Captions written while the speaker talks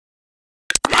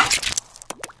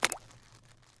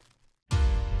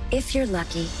If you're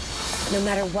lucky, no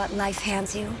matter what life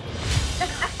hands you,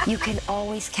 you can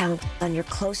always count on your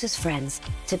closest friends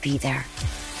to be there.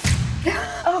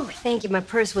 Oh, thank you. My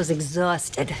purse was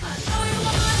exhausted.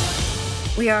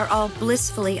 We are all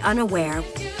blissfully unaware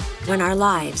when our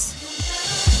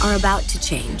lives are about to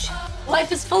change.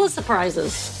 Life is full of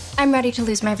surprises. I'm ready to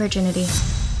lose my virginity.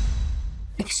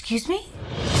 Excuse me?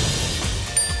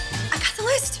 I got the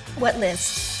list. What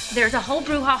list? There's a whole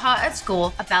brouhaha at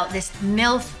school about this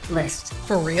MILF list.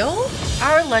 For real?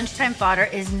 Our lunchtime fodder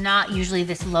is not usually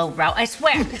this lowbrow, I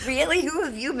swear. Really? Who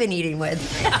have you been eating with?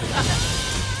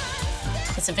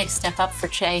 It's a big step up for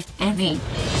Che and me.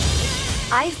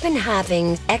 I've been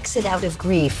having exit out of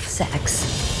grief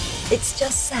sex. It's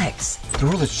just sex. The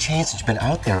world has changed since you've been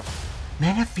out there.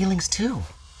 Men have feelings too.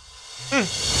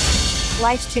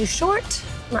 Life's too short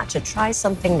not to try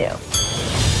something new.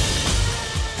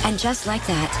 And just like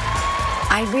that,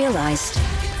 I realized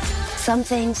some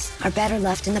things are better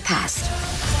left in the past.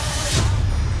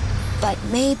 But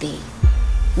maybe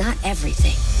not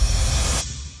everything.